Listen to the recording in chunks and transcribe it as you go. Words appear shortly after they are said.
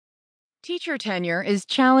Teacher tenure is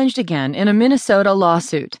challenged again in a Minnesota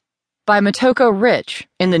lawsuit by Motoko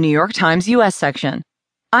in the New York Times U.S. section.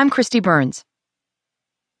 I'm Christy Burns.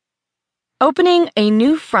 Opening a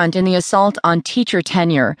new front in the assault on teacher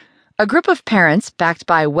tenure, a group of parents, backed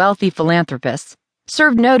by wealthy philanthropists,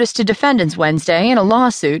 served notice to defendants Wednesday in a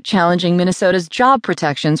lawsuit challenging Minnesota's job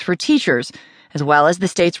protections for teachers, as well as the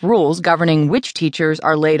state's rules governing which teachers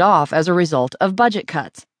are laid off as a result of budget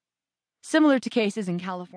cuts. Similar to cases in California.